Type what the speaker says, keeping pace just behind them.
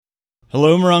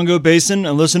Hello, Morongo Basin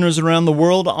and listeners around the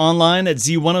world online at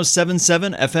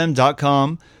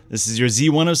Z107.7fm.com. This is your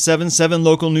Z107.7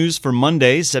 local news for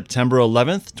Monday, September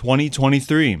 11th,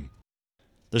 2023.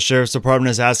 The Sheriff's Department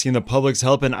is asking the public's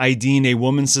help in IDing a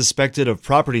woman suspected of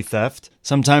property theft.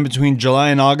 Sometime between July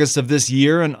and August of this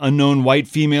year, an unknown white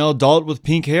female adult with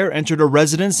pink hair entered a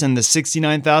residence in the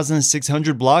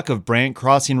 69,600 block of Brant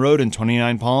Crossing Road in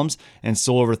 29 Palms and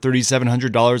stole over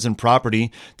 $3,700 in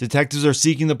property. Detectives are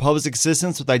seeking the public's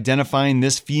assistance with identifying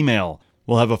this female.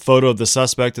 We'll have a photo of the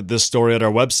suspect of this story at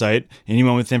our website.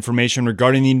 Anyone with information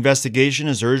regarding the investigation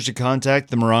is urged to contact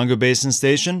the Morongo Basin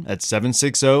Station at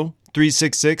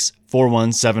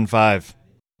 760-366-4175.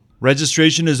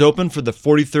 Registration is open for the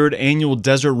 43rd annual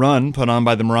Desert Run put on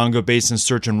by the Morongo Basin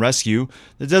Search and Rescue.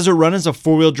 The Desert Run is a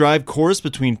four-wheel drive course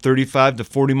between 35 to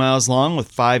 40 miles long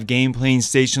with 5 game-playing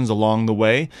stations along the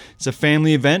way. It's a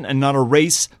family event and not a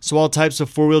race, so all types of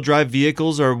four-wheel drive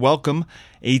vehicles are welcome.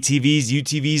 ATVs,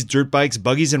 UTVs, dirt bikes,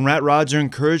 buggies, and rat rods are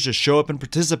encouraged to show up and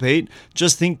participate.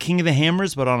 Just think King of the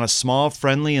Hammers, but on a small,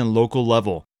 friendly, and local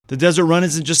level. The Desert Run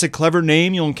isn't just a clever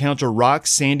name. You'll encounter rocks,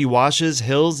 sandy washes,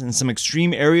 hills, and some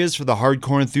extreme areas for the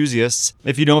hardcore enthusiasts.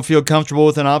 If you don't feel comfortable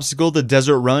with an obstacle, the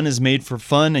Desert Run is made for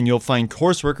fun, and you'll find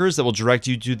course workers that will direct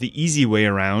you to the easy way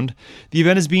around. The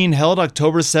event is being held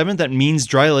October 7th at Means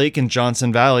Dry Lake in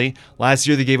Johnson Valley. Last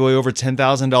year, they gave away over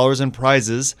 $10,000 in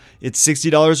prizes. It's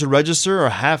 $60 to register, or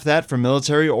half that for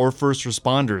military or first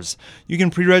responders. You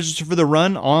can pre-register for the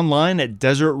run online at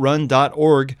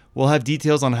desertrun.org. We'll have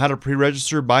details on how to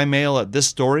pre-register by mail at this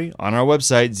story on our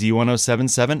website,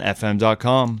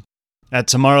 z1077fm.com. At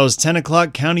tomorrow's 10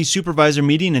 o'clock County Supervisor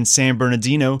meeting in San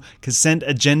Bernardino, Consent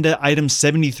Agenda Item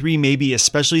 73 may be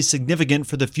especially significant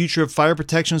for the future of fire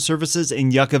protection services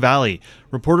in Yucca Valley.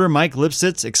 Reporter Mike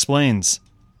Lipsitz explains.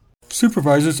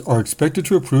 Supervisors are expected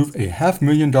to approve a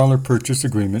 $500,000 purchase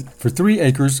agreement for 3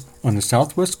 acres on the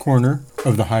southwest corner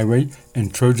of the highway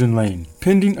and Trojan Lane.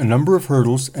 Pending a number of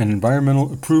hurdles and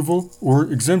environmental approval or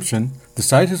exemption, the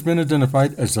site has been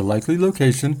identified as the likely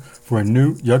location for a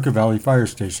new Yucca Valley fire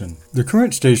station. The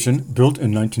current station, built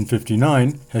in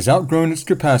 1959, has outgrown its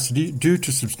capacity due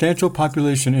to substantial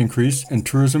population increase and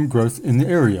tourism growth in the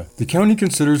area. The county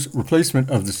considers replacement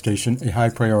of the station a high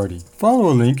priority. Follow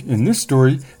a link in this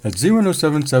story at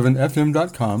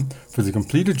z1077fm.com for the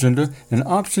complete agenda and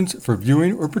options for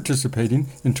viewing or participating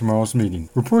in tomorrow's meeting.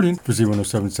 Reporting for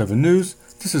Z107.7 News,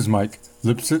 this is Mike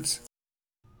Lipsitz.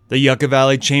 The Yucca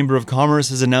Valley Chamber of Commerce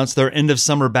has announced their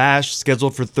end-of-summer bash,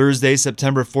 scheduled for Thursday,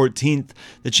 September 14th.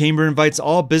 The chamber invites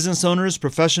all business owners,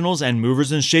 professionals, and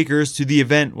movers and shakers to the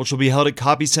event, which will be held at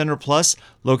Copy Center Plus,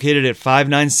 located at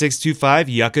 59625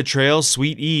 Yucca Trail,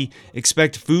 Suite E.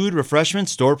 Expect food,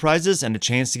 refreshments, door prizes, and a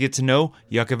chance to get to know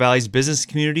Yucca Valley's business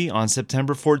community on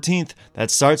September 14th.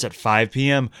 That starts at 5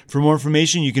 p.m. For more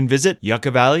information, you can visit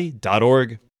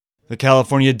yuccavalley.org. The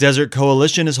California Desert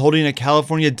Coalition is holding a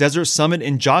California Desert Summit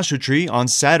in Joshua Tree on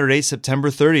Saturday, September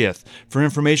 30th. For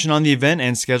information on the event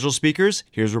and scheduled speakers,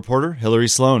 here's reporter Hillary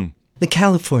Sloan. The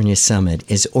California Summit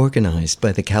is organized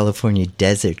by the California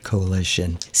Desert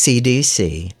Coalition,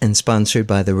 CDC, and sponsored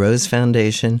by the Rose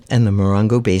Foundation and the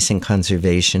Morongo Basin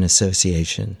Conservation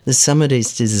Association. The summit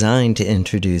is designed to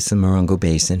introduce the Morongo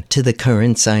Basin to the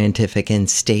current scientific and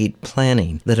state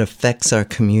planning that affects our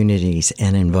communities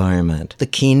and environment. The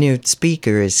keynote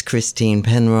speaker is Christine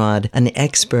Penrod, an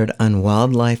expert on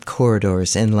wildlife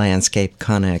corridors and landscape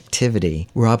connectivity,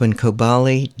 Robin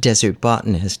Kobali, desert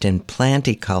botanist and plant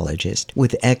ecologist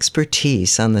with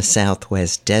expertise on the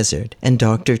Southwest Desert, and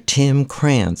Dr. Tim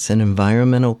Krantz, an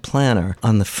environmental planner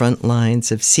on the front lines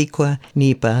of CEQA,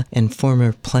 NEPA, and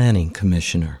former planning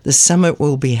commissioner. The summit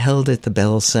will be held at the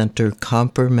Bell Center,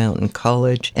 Copper Mountain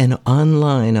College, and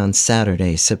online on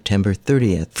Saturday, September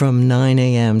 30th from 9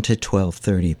 a.m. to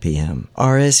 12:30 p.m.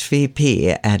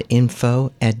 RSVP at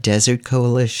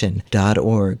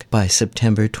info@desertcoalition.org by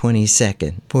September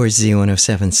 22nd. For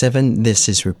Z107.7, this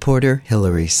is reporter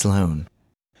Hillary Sloan.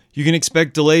 You can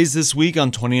expect delays this week on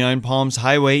 29 Palms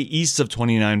Highway east of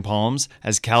 29 Palms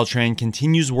as Caltrans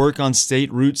continues work on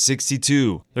State Route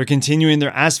 62. They're continuing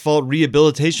their asphalt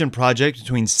rehabilitation project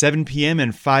between 7 p.m.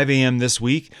 and 5 a.m. this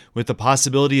week, with the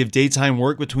possibility of daytime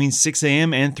work between 6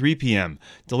 a.m. and 3 p.m.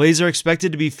 Delays are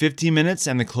expected to be 15 minutes,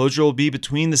 and the closure will be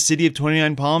between the city of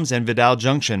 29 Palms and Vidal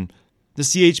Junction. The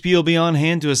CHP will be on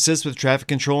hand to assist with traffic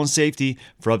control and safety.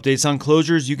 For updates on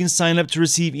closures, you can sign up to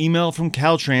receive email from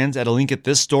Caltrans at a link at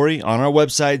this story on our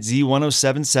website,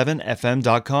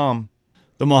 z1077fm.com.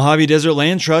 The Mojave Desert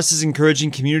Land Trust is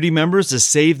encouraging community members to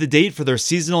save the date for their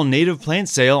seasonal native plant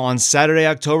sale on Saturday,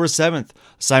 October 7th.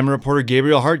 Assignment reporter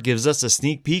Gabriel Hart gives us a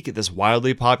sneak peek at this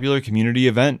wildly popular community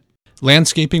event.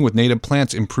 Landscaping with native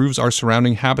plants improves our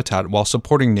surrounding habitat while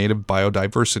supporting native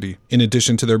biodiversity. In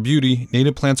addition to their beauty,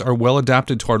 native plants are well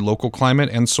adapted to our local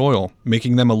climate and soil,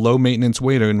 making them a low-maintenance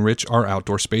way to enrich our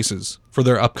outdoor spaces. For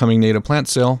their upcoming native plant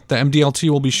sale, the MDLT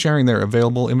will be sharing their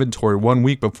available inventory 1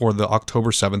 week before the October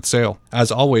 7th sale.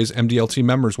 As always, MDLT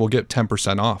members will get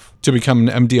 10% off. To become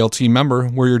an MDLT member,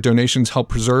 where your donations help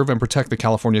preserve and protect the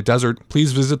California desert,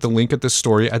 please visit the link at this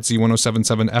story at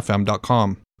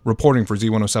Z107.7fm.com. Reporting for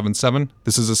Z107.7,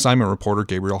 this is assignment reporter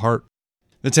Gabriel Hart.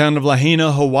 The town of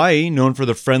Lahaina, Hawaii, known for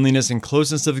the friendliness and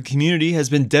closeness of the community, has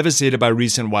been devastated by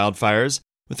recent wildfires.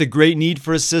 With a great need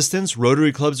for assistance,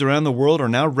 Rotary clubs around the world are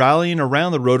now rallying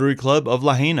around the Rotary Club of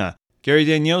Lahaina. Gary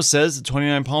Danielle says the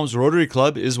 29 Palms Rotary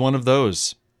Club is one of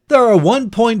those. There are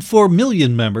 1.4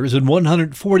 million members in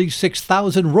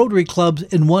 146,000 Rotary clubs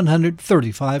in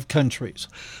 135 countries.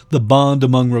 The bond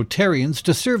among Rotarians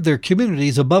to serve their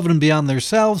communities above and beyond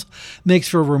themselves makes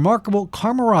for a remarkable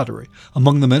camaraderie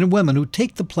among the men and women who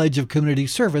take the pledge of community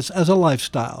service as a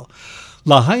lifestyle.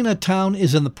 Lahaina town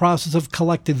is in the process of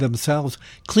collecting themselves,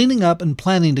 cleaning up, and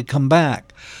planning to come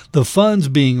back. The funds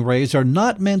being raised are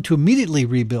not meant to immediately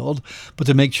rebuild, but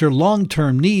to make sure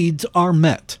long-term needs are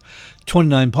met.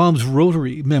 29 Palms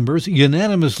Rotary members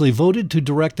unanimously voted to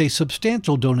direct a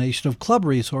substantial donation of club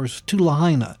resources to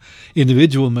Lahaina.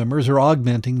 Individual members are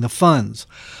augmenting the funds.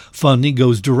 Funding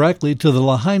goes directly to the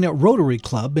Lahaina Rotary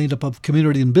Club, made up of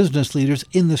community and business leaders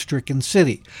in the stricken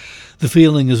city. The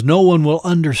feeling is no one will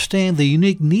understand the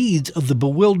unique needs of the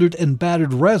bewildered and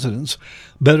battered residents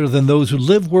better than those who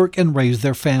live, work, and raise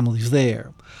their families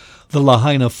there. The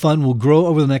Lahaina Fund will grow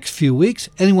over the next few weeks.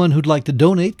 Anyone who'd like to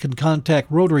donate can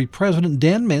contact Rotary President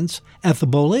Dan Mintz at the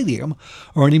Palladium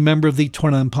or any member of the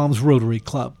 29 Palms Rotary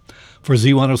Club. For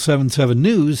Z107.7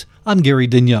 News, I'm Gary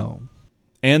Danielle.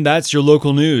 And that's your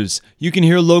local news. You can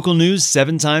hear local news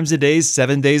 7 times a day,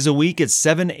 7 days a week at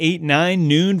 7, 8, 9,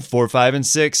 noon, 4, 5, and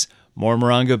 6. More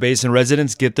Morongo Basin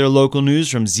residents get their local news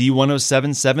from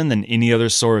Z107.7 than any other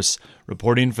source.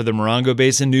 Reporting for the Morongo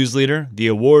Basin News Leader, the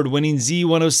award-winning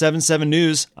Z107.7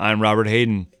 News, I'm Robert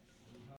Hayden.